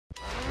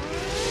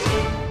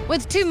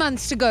With 2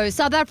 months to go,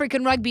 South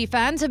African rugby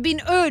fans have been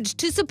urged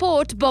to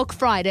support Bok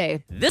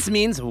Friday. This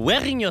means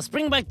wearing your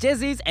Springbok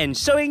jerseys and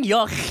showing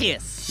your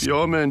gees.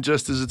 Yeah, man,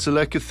 Justice, it's a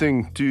lekker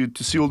thing to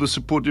see all the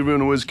support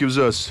everyone always gives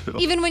us.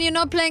 Even when you're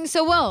not playing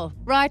so well,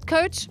 right,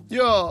 coach?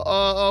 Yeah,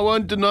 I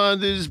won't deny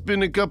there's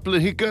been a couple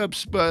of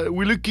hiccups, but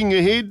we're looking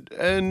ahead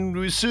and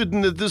we're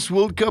certain that this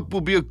World Cup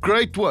will be a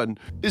great one,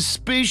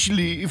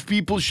 especially if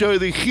people show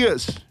their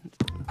gees.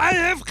 I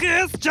have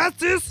gees,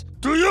 Justice.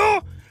 Do you?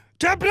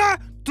 Templar,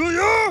 do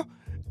you?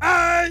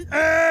 I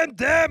am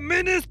the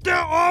Minister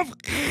of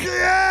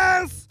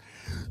Gees.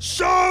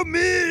 Show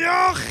me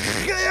your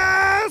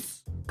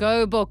gees.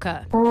 Go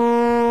Bokke.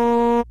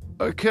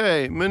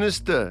 Okay,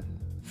 Minister,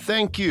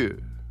 thank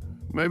you.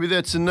 Maybe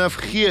that's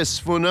enough gees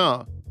for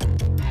now.